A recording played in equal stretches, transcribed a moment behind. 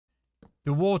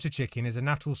the water chicken is a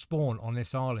natural spawn on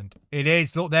this island. It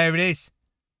is. Look, there it is.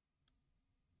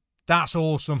 That's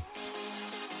awesome.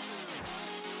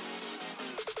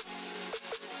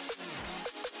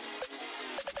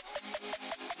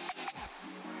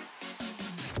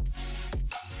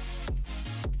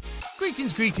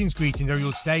 Greetings, greetings, greetings, how are you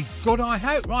all today? Good, I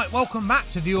hope. Right, welcome back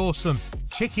to the awesome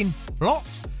Chicken Block.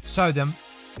 So, the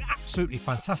absolutely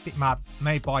fantastic map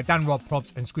made by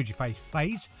DanRobzProbz and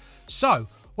SquidgyfacePlays. So,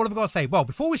 what have I got to say? Well,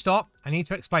 before we start, I need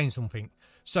to explain something.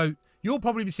 So, you'll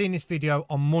probably be seeing this video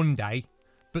on Monday,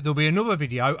 but there'll be another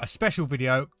video, a special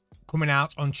video, coming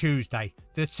out on Tuesday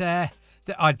that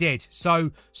I did.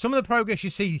 So, some of the progress you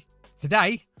see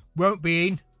today won't be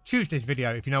in Tuesday's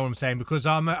video, if you know what I'm saying, because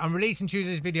I'm releasing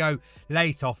Tuesday's video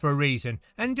later for a reason,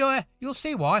 and you'll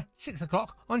see why. 6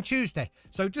 o'clock on Tuesday.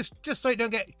 So just so you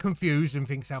don't get confused and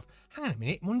think yourself, hang on a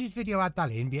minute, Monday's video had that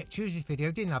in, but Tuesday's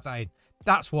video didn't have that in.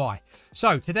 That's why.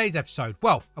 So today's episode,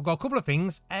 well, I've got a couple of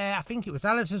things. I think it was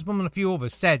Alison's mum and a few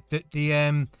others said that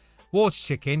the water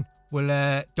chicken will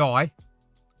die.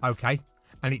 Okay,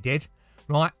 and it did.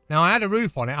 Right, now I had a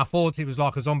roof on it. I thought it was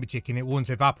like a zombie chicken. It wouldn't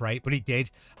evaporate, but it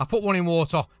did. I put one in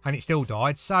water and it still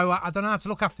died. So I don't know how to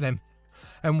look after them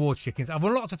and water chickens. I've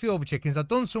unlocked a few other chickens. I've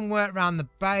done some work around the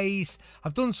base.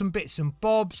 I've done some bits and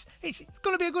bobs. It's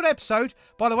going to be a good episode.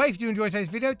 By the way, if you do enjoy today's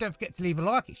video, don't forget to leave a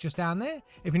like. It's just down there.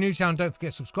 If you're new to the channel, don't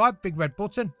forget to subscribe. Big red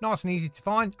button. Nice and easy to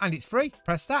find. And it's free.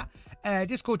 Press that.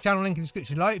 Discord channel link in the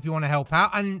description below if you want to help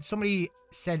out. And somebody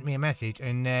sent me a message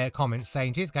in comments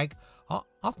saying, Cheesecake,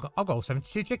 I've got all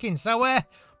 72 chickens. So,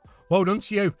 well done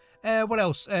to you. What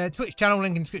else? Twitch channel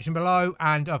link in the description below.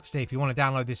 And obviously, if you want to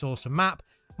download this awesome map,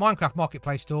 Minecraft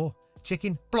Marketplace Store,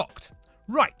 Chicken Blocked.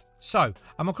 Right, so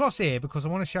I'm across here because I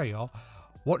want to show you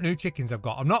what new chickens I've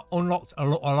got. I've not unlocked a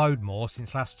load more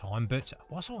since last time, but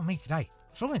what's all with me today?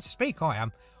 I'm struggling to speak, I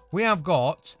am. We have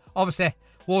got, obviously,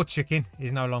 water chicken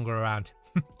is no longer around.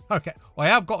 Okay, well, I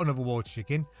have got another water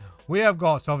chicken. We have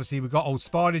got, obviously, we've got old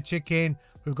spider chicken.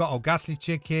 We've got old ghastly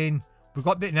chicken. We've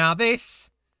got this. Now this,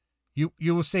 you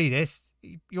will see this.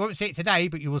 You won't see it today,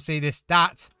 but you will see this.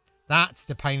 That's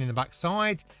the pain in the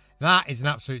backside. That is an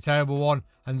absolute terrible one.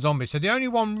 And zombie. So the only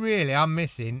one really I'm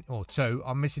missing, or two,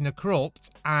 I'm missing the corrupt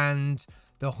and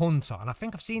the hunter. And I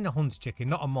think I've seen the hunter chicken,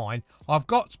 not on mine. I've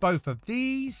got both of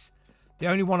these. The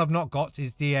only one I've not got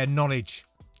is the knowledge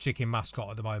chicken mascot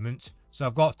at the moment. So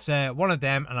I've got one of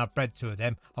them and I've bred two of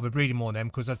them. I'll be breeding more of them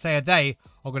because I'd say a day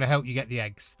are going to help you get the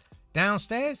eggs.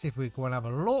 Downstairs, if we go and have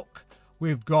a look,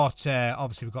 we've got,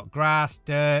 obviously we've got grass,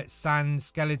 dirt, sand,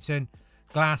 skeleton,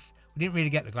 glass. We didn't really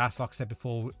get the glass, like I said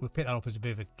before. We picked that up as a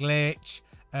bit of a glitch.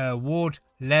 Wood,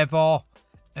 leather,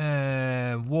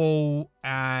 wool,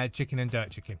 chicken and dirt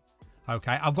chicken.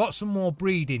 Okay, I've got some more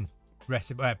breeding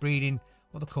recipe. Breeding,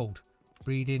 what are they called?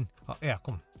 Breeding. Oh, yeah,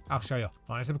 come on. I'll show you.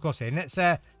 Right, let's have a cross here. Let's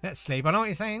sleep. I know what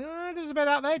you're saying. Oh, there's a bed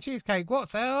out there, Cheesecake.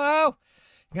 What's well,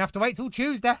 you're gonna have to wait till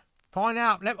Tuesday. Find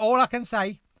out. All I can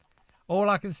say,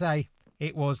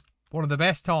 it was one of the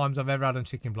best times I've ever had on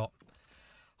Chicken Block.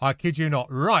 I kid you not.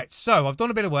 Right, so I've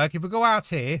done a bit of work. If we go out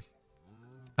here,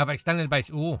 I've extended the base.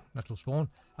 Oh, natural spawn.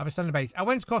 I've extended the base. I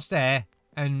went across there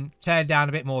and teared down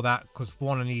a bit more of that because for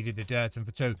one, I needed the dirt, and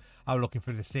for two, I was looking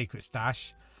for the secret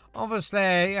stash.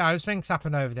 Obviously, you know, things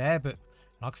happen over there, but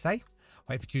like I say,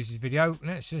 wait for Tuesday's video.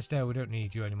 Let's just, we don't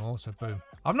need you anymore, so boom.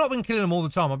 I've not been killing them all the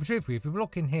time. I'll be truthful. If you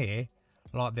look in here,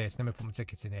 like this, let me put my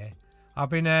tickets in here. I've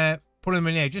been putting them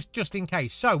in here just in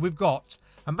case. So we've got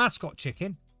a mascot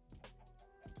chicken,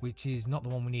 which is not the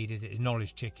one we need, is it? It's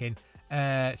knowledge chicken.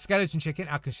 Skeleton chicken.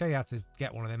 I can show you how to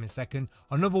get one of them in a second.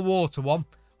 Another water one.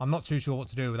 I'm not too sure what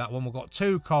to do with that one. We've got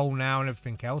 2 coal now and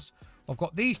everything else. I've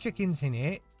got these chickens in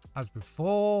here, as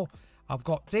before. I've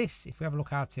got this, if we have a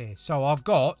look out here. So I've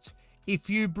got, if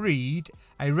you breed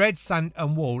a red sand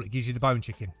and wool, it gives you the bone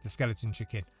chicken, the skeleton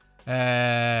chicken.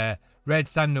 Red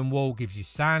sand and wool gives you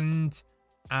sand,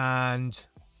 and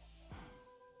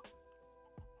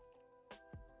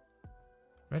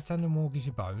red sand and wool gives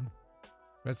you bone.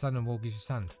 Red sand and wool gives you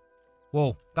sand.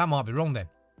 Well, that might be wrong then.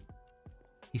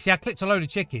 You see, I clicked a load of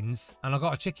chickens and I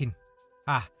got a chicken.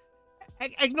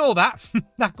 Ignore that.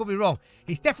 That could be wrong.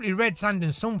 It's definitely red sand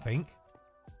and something.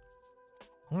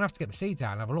 I'm going to have to get the seeds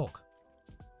out and have a look.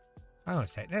 Hang on a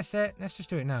sec. Let's just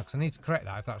do it now because I need to correct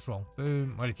that if that's wrong.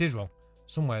 Boom. Well, it is wrong.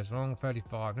 Somewhere's wrong.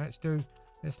 35. Let's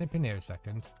snip in here a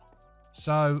second.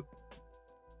 So,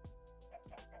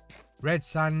 red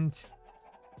sand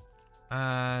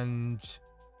and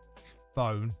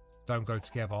bone don't go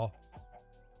together.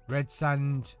 Red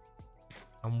sand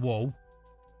and wool.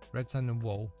 Red sand and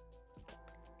wool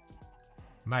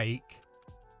make.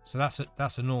 So that's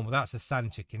a normal. That's a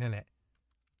sand chicken, isn't it?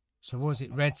 So was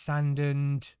it red sand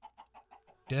and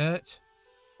dirt?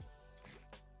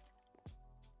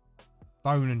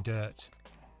 Bone and dirt.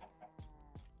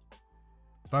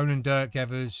 Bone and dirt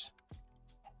givers.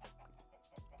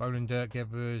 Bone and dirt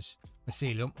givers.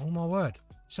 Mycelium. Oh my word.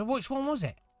 So which one was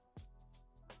it?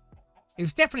 It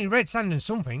was definitely red sand and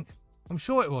something. I'm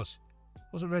sure it was.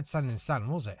 Wasn't red sand and sand,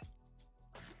 was it?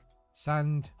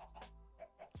 Sand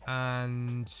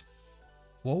and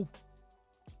wool?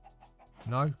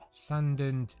 No. Sand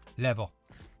and leather.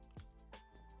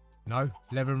 No.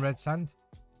 Leather and red sand.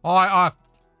 Bone.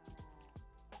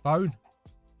 We're going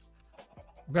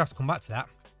to have to come back to that.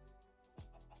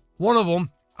 One of them,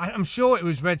 I'm sure it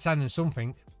was red sand and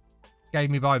something, gave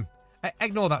me bone.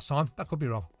 Ignore that sign. That could be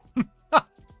wrong.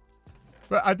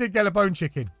 But I did get a bone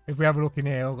chicken. If we have a look in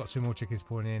here, I've got 2 more chickens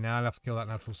spawning in now. I'll have to kill that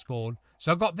natural spawn. So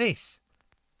I've got this.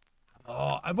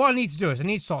 Oh, what I need to do is I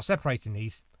need to start separating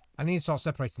these. I need to start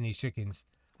separating these chickens.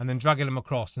 And then dragging them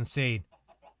across and seeing.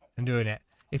 And doing it.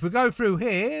 If we go through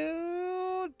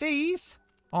here, these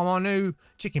are my new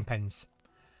chicken pens.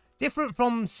 Different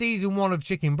from season 1 of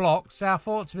chicken blocks. So I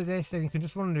thought to be this, then you can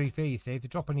just run underneath here, you see. If you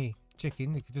drop any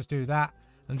chicken, you can just do that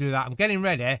and do that. I'm getting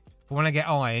ready for when I get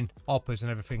iron, hoppers and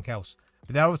everything else.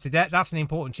 But obviously that's an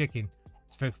important chicken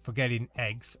for getting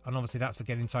eggs. And obviously that's for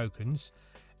getting tokens.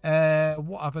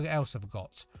 What else have I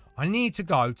got? I need to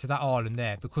go to that island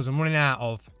there because I'm running out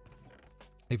of,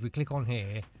 if we click on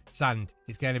here, sand.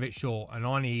 It's getting a bit short and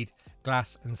I need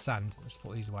glass and sand. Let's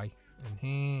put these away in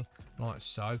here like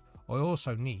so. I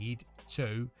also need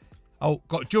to,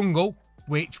 got jungle,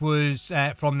 which was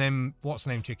from them, what's the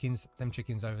name chickens? Them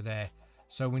chickens over there.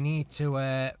 So we need to,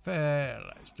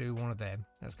 let's do one of them.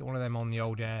 Let's get one of them on the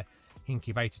old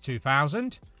Incubator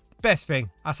 2000. Best thing,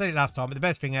 I said it last time, but the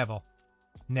best thing ever.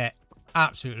 Net,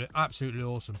 absolutely, absolutely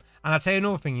awesome. And I'll tell you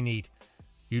another thing you need.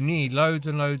 You need loads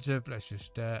and loads of, let's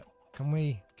just, can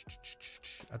we,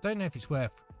 I don't know if it's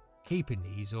worth keeping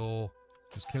these or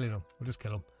just killing them. We'll just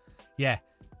kill them. Yeah.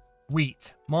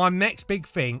 Wheat. My next big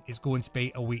thing is going to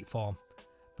be a wheat farm.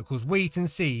 Because wheat and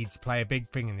seeds play a big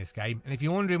thing in this game. And if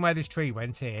you're wondering where this tree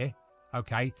went here,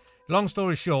 okay, long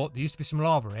story short, there used to be some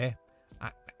lava here,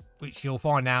 which you'll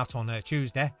find out on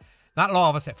Tuesday. That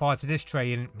lava set fire to this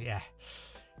tree and, yeah,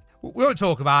 we won't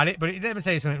talk about it, but let me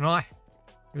say something, right?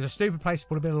 It was a stupid place to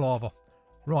put a bit of lava.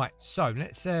 Right, so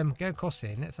let's go across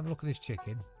here. Let's have a look at this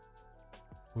chicken.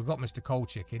 We've got Mr. Cold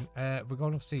Chicken. We've got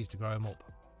enough seeds to grow him up.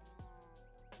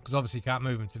 Because obviously you can't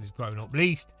move him until he's grown up. At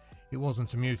least it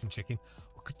wasn't a mutant chicken.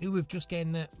 We could do with just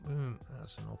getting the...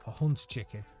 that's enough. A hunter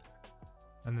chicken.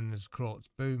 And then there's Crotts.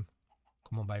 Boom.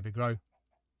 Come on, baby. Grow.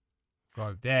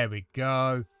 Grow. There we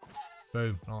go.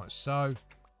 Boom. Like so.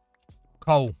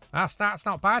 Coal. That's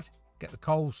not bad. Get the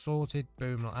coal sorted.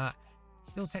 Boom. Like that.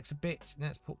 Still takes a bit.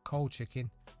 Let's put coal chicken.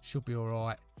 Should be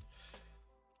alright.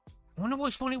 I wonder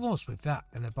which one it was with that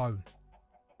and a bone.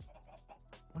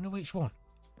 Wonder which one.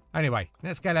 Anyway,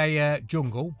 let's get a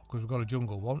jungle, because we've got a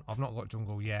jungle one. I've not got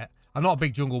jungle yet. I'm not a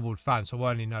big jungle wood fan, so we're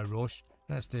only no rush.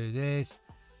 Let's do this.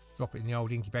 Drop it in the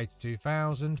old Incubator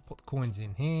 2000. Put the coins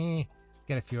in here.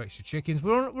 Get a few extra chickens.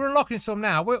 We're unlocking some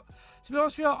now. To be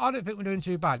honest with you, I don't think we're doing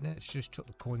too bad. Let's just chuck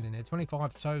the coins in there.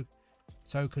 25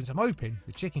 tokens. I'm hoping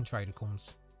the chicken trader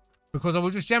comes. Because I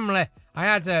was just generally... I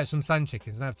had some sand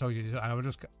chickens, and I've told you this, and I would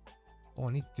just... Oh,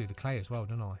 I need to do the clay as well,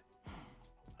 don't I?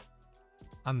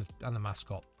 And the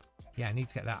mascot. Yeah, I need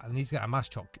to get that. I need to get a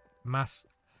mascot.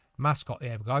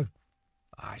 There we go.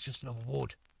 Ah, it's just another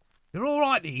wood. They're all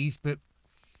right, these, but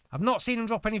I've not seen them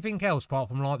drop anything else apart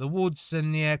from like the woods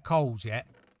and the coals yet.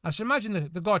 I should imagine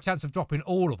the got a chance of dropping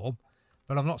all of them,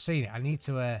 but I've not seen it. I need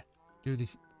to do the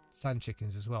sand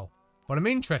chickens as well. But I'm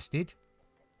interested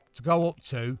to go up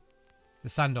to the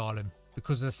sand island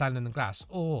because of the sand and the glass,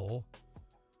 or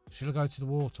should I go to the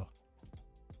water?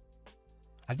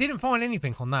 I didn't find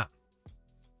anything on that.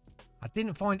 I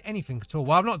didn't find anything at all.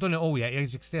 Well, I've not done it all yet.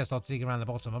 As you can see, I started digging around the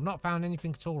bottom. I've not found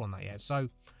anything at all on that yet. So,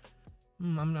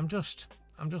 I'm just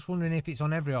wondering if it's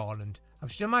on every island. I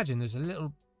should imagine there's a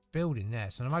little building there.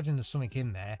 So I imagine there's something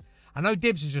in there. I know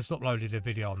Dibs has just uploaded a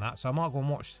video on that. So I might go and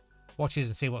watch his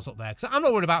and see what's up there. Because I'm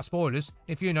not worried about spoilers.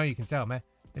 If you know, you can tell me.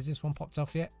 Has this one popped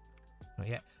off yet? Not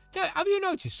yet. Yeah, have you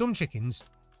noticed some chickens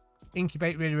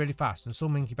incubate really, really fast and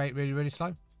some incubate really, really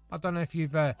slow? I don't know if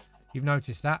you've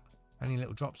noticed that. Any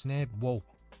little drops in here? Wool.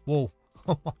 Wool.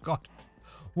 Oh my god.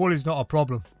 Wool is not a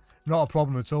problem. Not a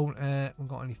problem at all. We've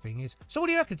got any thingies. So what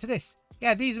do you reckon to this?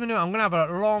 Yeah, these are my new. I'm going to have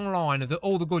a long line of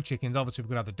all the good chickens. Obviously, we're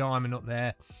going to have the diamond up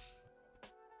there.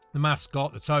 The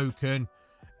mascot, the token.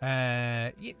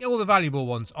 All the valuable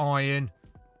ones. Iron.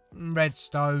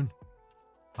 Redstone.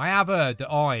 I have heard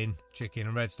that iron chicken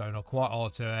and redstone are quite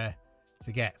hard to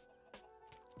get.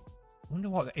 wonder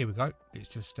what... Here we go. It's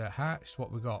just hatched.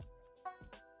 What we got?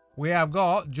 We have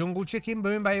got jungle chicken.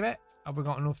 Boom, baby. Have we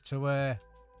got enough to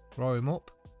grow him up?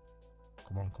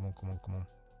 Come on, come on, come on, come on.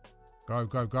 Grow,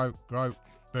 grow, grow, grow.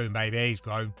 Boom, baby. He's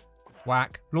grown.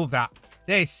 Whack. Love that.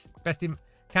 This. Best him.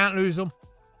 Can't lose them.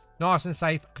 Nice and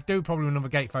safe. Could do probably another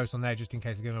gate post on there just in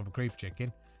case I get another creeper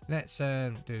chicken. Let's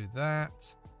do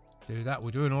that. Do that.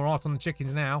 We're doing all right on the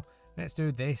chickens now. Let's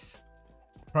do this.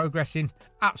 Progressing.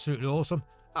 Absolutely awesome.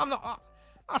 I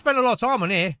spent a lot of time on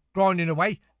here. Grinding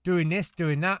away. Doing this.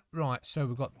 Doing that. Right. So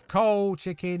we've got coal,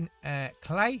 chicken,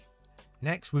 clay.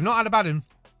 Next. We've not had a bad one.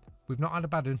 We've not had a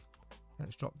bad one.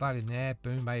 Let's drop that in there.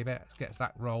 Boom, baby. Let's get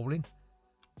that rolling.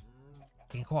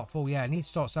 Getting quite full. Yeah, I need to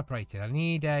start separating. I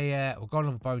need a... we've got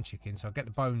another bone chicken, so I'll get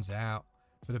the bones out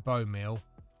for the bone meal.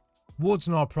 Wood's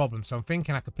not a problem, so I'm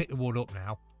thinking I could pick the wood up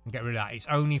now and get rid of that. It's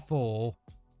only for...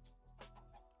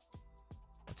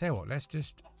 I'll tell you what, let's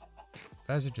just...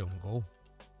 There's a jungle.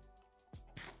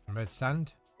 And red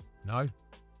sand. No.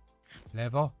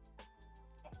 Leather.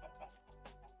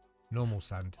 Normal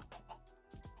sand.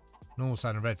 Normal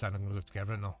sand and red sand are going to go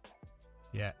together, aren't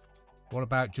they? Yeah. What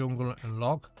about jungle and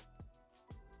log?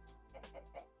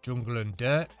 Jungle and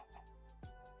dirt.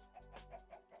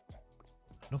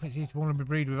 Nothing seems to want to be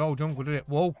breed with old jungle, did it?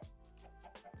 Wool.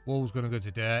 Wool's going to go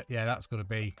to dirt. Yeah, that's going to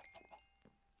be...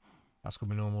 That's going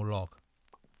to be normal log.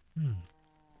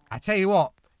 I tell you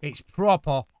what, it's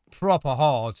proper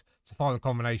hard to find the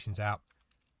combinations out.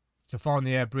 To find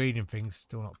the breeding things.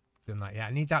 Still not done that yet.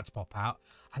 I need that to pop out.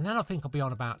 And then I think I'll be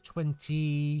on about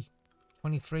 20,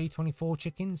 23, 24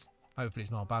 chickens. Hopefully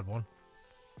it's not a bad one.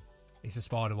 It's a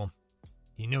spider one.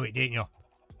 You knew it, didn't you?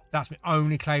 That's my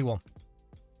only clay one.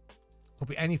 Could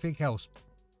be anything else.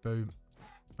 Boom.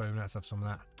 Boom. Let's have some of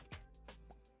that.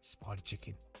 Spider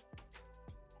chicken.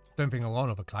 Don't think I'll want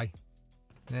another clay.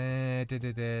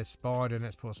 Spider.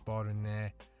 Let's put a spider in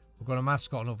there. We've got a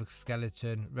mascot, another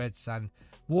skeleton, red sand.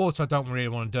 Water I don't really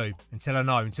want to do until I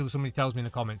know. Until somebody tells me in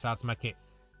the comments how to make it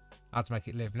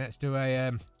live. Let's do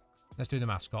a let's do the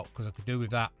mascot because I could do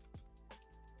with that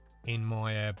in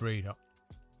my breeder.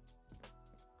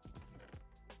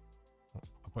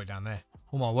 Put it down there.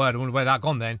 Oh my word, I wonder where that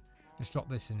gone then. Let's drop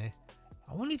this in there.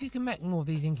 I wonder if you can make more of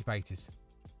these incubators.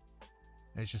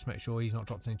 Let's just make sure he's not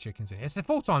dropped any chickens in. It's a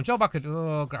full-time job I could...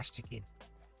 Oh, grass chicken.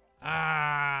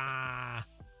 Ah.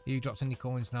 You dropped any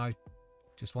coins? No.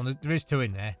 Just one. There is 2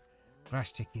 in there.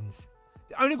 Grass chickens.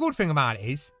 The only good thing about it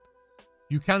is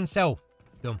you can sell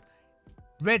them.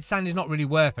 Red sand is not really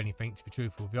worth anything, to be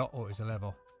truthful with you. Oh, it's a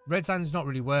level. Red sand is not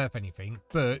really worth anything,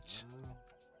 but...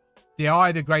 The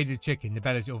higher the graded chicken, the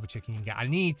better the other chicken you can get. I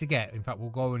need to get, in fact, we'll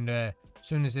go and, as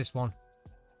soon as this one,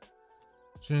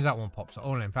 as soon as that one pops up,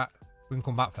 oh no, in fact, we can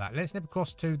come back for that. Let's nip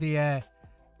across to the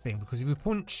thing, because if we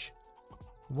punch,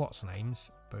 what's names,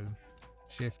 boom,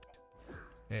 shift,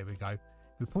 there we go. If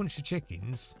we punch the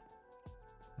chickens,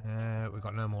 we've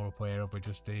got no more up here, but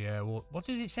just the, what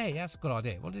does it say? That's a good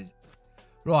idea. What is it?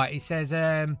 Right, it says,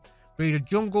 breed a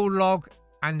jungle log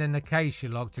and an acacia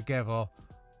log together.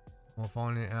 We'll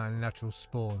find it a natural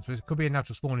spawn. So it could be a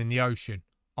natural spawn in the ocean.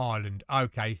 Island.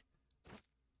 Okay.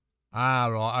 Ah,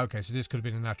 right. Okay, so this could have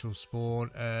been a natural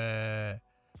spawn.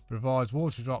 Provides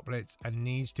water droplets and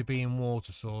needs to be in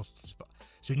water source.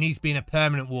 So it needs to be in a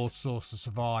permanent water source to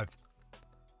survive.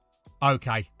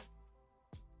 Okay.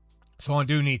 So I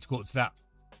do need to go up to that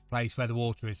place where the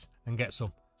water is and get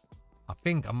some. I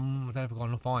think, I don't know if I've got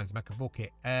enough iron to make a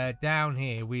bucket. Down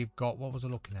here we've got, what was I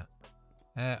looking at?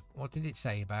 What did it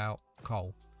say about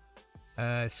coal?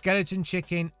 Skeleton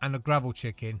chicken and a gravel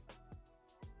chicken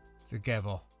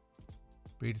together.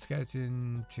 Breed a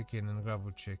skeleton chicken and a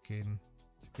gravel chicken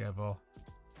together.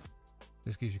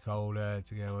 This gives you coal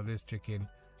together. This chicken.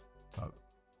 So,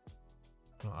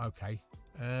 okay.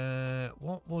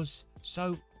 What was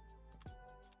a...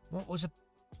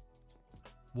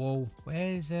 Whoa,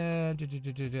 where's oh,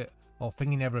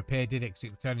 thingy never appeared, did it? Because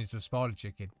it turned into a spider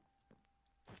chicken.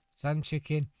 Sand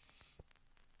chicken.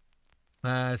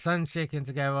 Sand chicken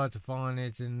together to find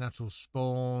it in natural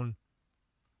spawn.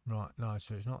 Right, no,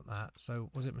 so it's not that. So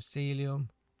was it mycelium?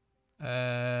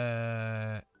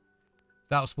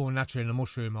 That'll spawn naturally in the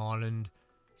mushroom island.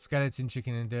 Skeleton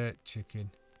chicken and dirt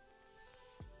chicken.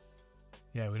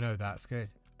 Yeah, we know that.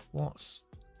 What's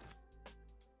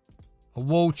a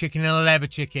wool chicken and a leather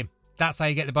chicken? That's how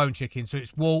you get the bone chicken. So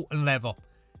it's wool and leather.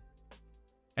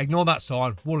 Ignore that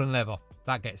sign. Wool and leather.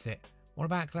 That gets it. What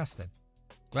about glass then?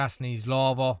 Glass needs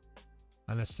lava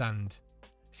and a sand.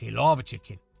 See, lava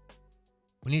chicken.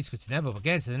 We need to go to Nether, but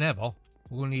getting to the Nether,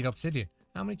 we're going to need obsidian.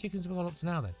 How many chickens have we got up to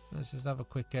now then? Let's just have a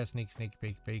quick sneak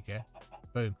peek here.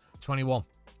 Boom. 21.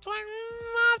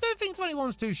 I don't think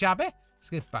 21's too shabby. Let's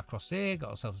get back across here.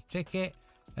 Got ourselves a ticket.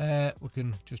 We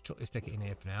can just chuck this ticket in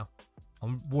here for now.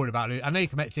 I'm worried about losing. I know you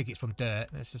can make tickets from dirt.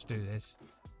 Let's just do this.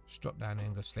 Just drop down here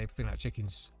and go to sleep. I think that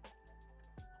chicken's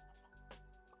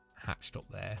hatched up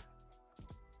there.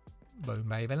 Boom,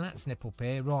 baby. Let's nip up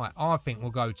here. Right, I think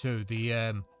we'll go to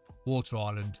the water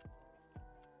island.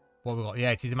 What we got?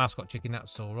 Yeah, it is a mascot chicken.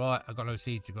 That's all right. I've got no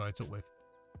seeds to go it up with.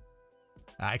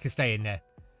 It can stay in there.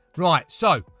 Right,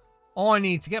 so I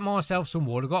need to get myself some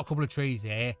wood. I've got a couple of trees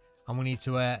here, and we need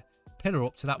to pillar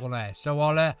up to that one there. So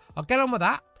I'll get on with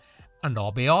that, and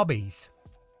I'll be RBs.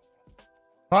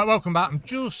 Right, welcome back. I'm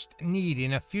just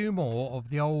needing a few more of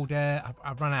the old.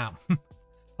 I've run out.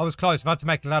 I was close. I've had to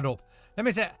make a ladder up. Let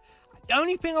me say, the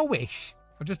only thing I wish,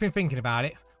 I've just been thinking about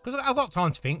it, because I've got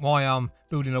time to think why I'm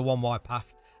building a one-wide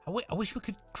path. I wish we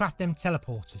could craft them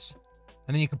teleporters,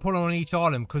 and then you can put them on each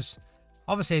island, because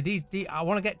obviously I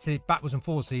want to get to backwards and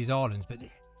forwards to these islands, but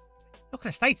look at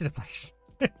the state of the place.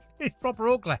 It's proper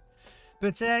ugly.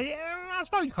 But yeah, I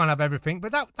suppose you can't have everything.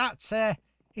 But that's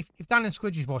if Dan and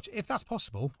Squidgy's watch, if that's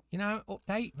possible, you know,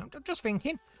 update. I'm just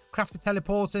thinking, craft a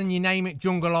teleporter and you name it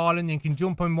Jungle Island. You can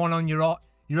jump on one on your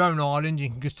own island. You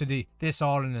can go to this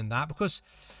island and that, because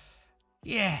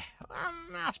yeah,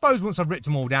 I suppose once I've ripped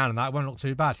them all down and that, it won't look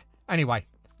too bad. Anyway,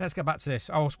 let's get back to this.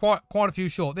 I was quite a few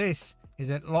short. This is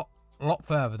a lot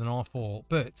further than I thought,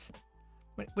 but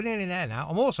we're nearly there now.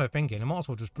 I'm also thinking I might as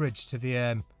well just bridge to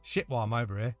the ship while I'm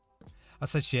over here. I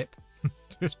said ship,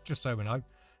 just so we know. And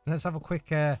let's have a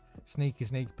quick sneak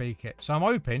peek. So I'm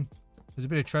hoping there's a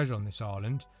bit of treasure on this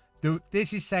island.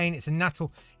 This is saying it's a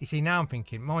natural. You see, now I'm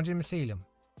thinking, mind you, mycelium.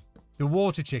 The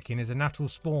water chicken is a natural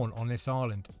spawn on this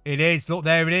island. It is. Look,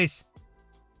 there it is.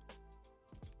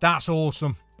 That's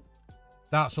awesome.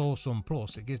 That's awesome.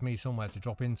 Plus, it gives me somewhere to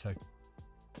drop into.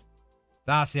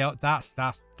 That's it.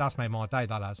 That's made my day.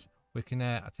 That has. We can.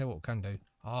 I tell you what we can do.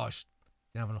 Oh,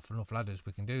 didn't have enough ladders.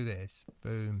 We can do this.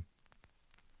 Boom.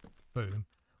 Boom.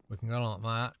 We can go like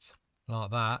that.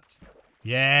 Like that.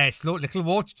 Yes. Look, little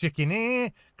water chicken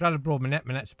here. Glad I brought my net.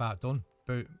 My net's about done.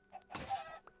 Boom.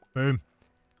 Boom.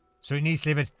 So it needs to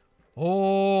leave it.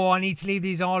 Oh, I need to leave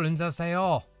these islands as they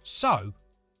are. So,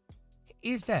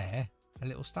 is there a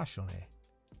little stash on here?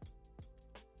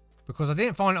 Because I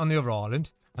didn't find it on the other island,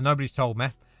 and nobody's told me,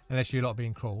 unless you lot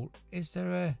being cruel. Is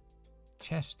there a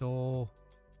chest or?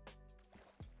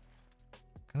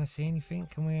 Can I see anything?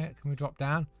 Can we drop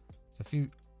down? There's a few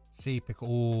sea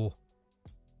pickle.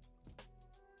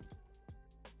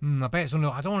 Oh. I bet it's on.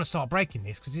 I don't want to start breaking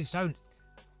this because it's so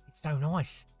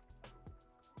nice.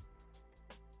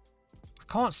 I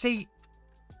can't see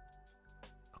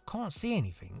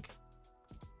anything.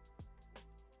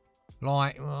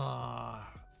 Like, I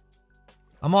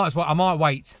might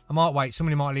wait.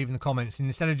 Somebody might leave in the comments, and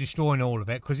instead of destroying all of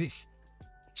it, because it's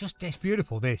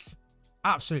beautiful. This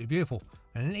absolutely beautiful.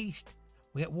 And at least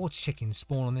we get water chickens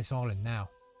spawn on this island now,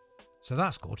 so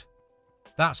that's good.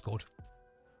 That's good.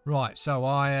 Right, so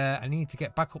I need to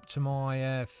get back up to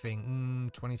my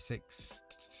thing. 26.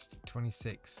 Is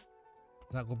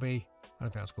that gonna be? I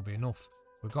don't think that's gonna be enough.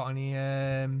 We've got any?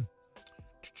 Can't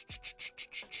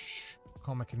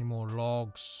make any more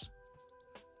logs.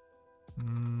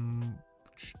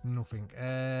 Nothing.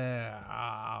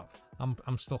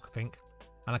 I'm stuck, I think,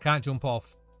 and I can't jump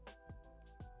off.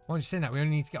 Why are you saying that? We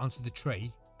only need to get onto the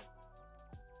tree.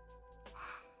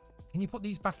 Can you put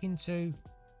these back into?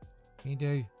 Can you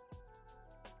do?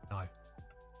 No.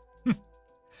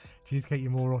 Cheesecake, you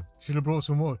moron. Should have brought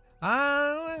some wood.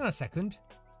 Hang on a second.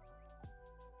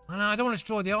 I know, I don't want to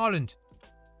destroy the island.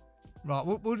 Right,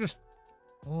 we'll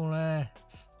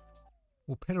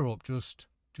pillar up just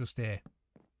there.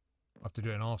 I have to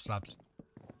do it in half slabs.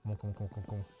 Come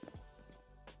on.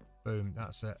 Boom,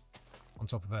 that's it. On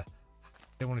top of it.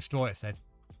 Didn't want to destroy it, said.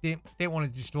 Didn't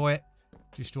want to destroy it.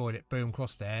 Destroyed it. Boom,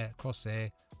 cross there.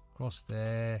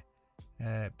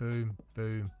 Boom,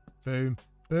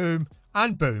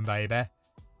 and boom, baby.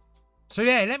 So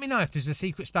yeah, let me know if there's a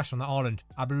secret stash on that island.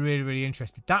 I'd be really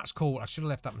interested. That's cool. I should have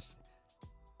left that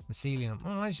mycelium. Oh,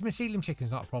 mycelium chicken's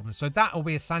not a problem. So that'll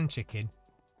be a sand chicken.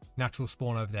 Natural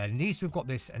spawn over there. At least we've got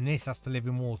this, and this has to live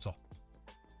in water.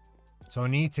 So I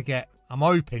need to get, I'm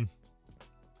hoping,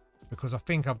 because I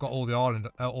think I've got all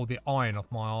the iron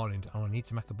off my island, and I need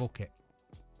to make a bucket.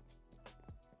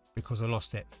 Because I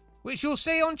lost it. Which you'll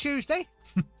see on Tuesday.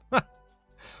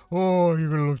 Oh, you're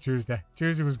going to love Tuesday.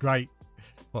 Tuesday was great.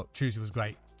 Well, Tuesday was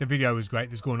great. The video was great.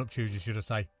 This going up Tuesday, should I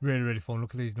say. Really fun.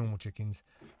 Look at these normal chickens.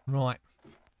 Right.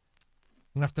 I'm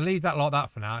going to have to leave that like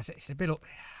that for now. It's a bit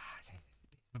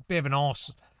of an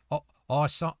arse. A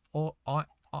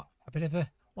bit of a,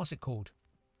 what's it called?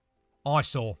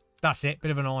 Eyesore. That's it.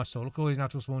 Bit of an eyesore. Look at all these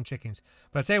natural spawn chickens.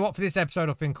 But I tell you what, for this episode,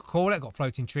 I think I'll call it. Got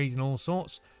floating trees and all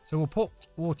sorts. So we'll put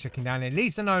water chicken down here. At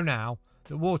least I know now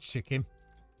that water chicken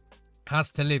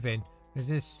has to live in. Is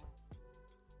this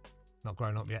not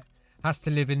grown up yet? Has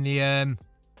to live in the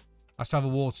has to have a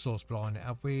water source behind it.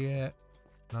 Have we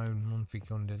no, nothing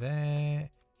under there.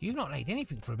 You've not laid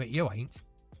anything for a bit, you ain't.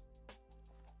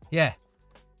 Yeah.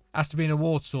 Has to be in a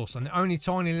water source. And the only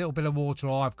tiny little bit of water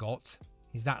I've got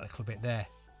is that little bit there.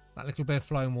 That little bit of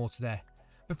flowing water there.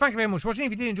 But thank you very much for watching.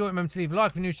 If you did enjoy it, remember to leave a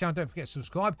like. If you're new to the channel, don't forget to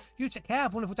subscribe. You take care.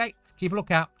 Have a wonderful day. Keep a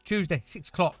lookout. Tuesday, 6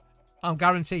 o'clock. I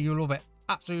guarantee you'll love it.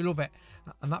 Absolutely love it.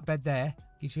 And that bed there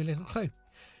gives you a little clue.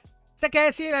 Take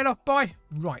care. See you later. Bye.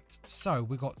 Right. So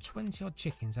we've got 20 odd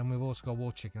chickens and we've also got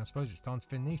water chicken. I suppose it's time to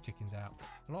thin these chickens out.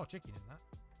 A lot of chicken in that.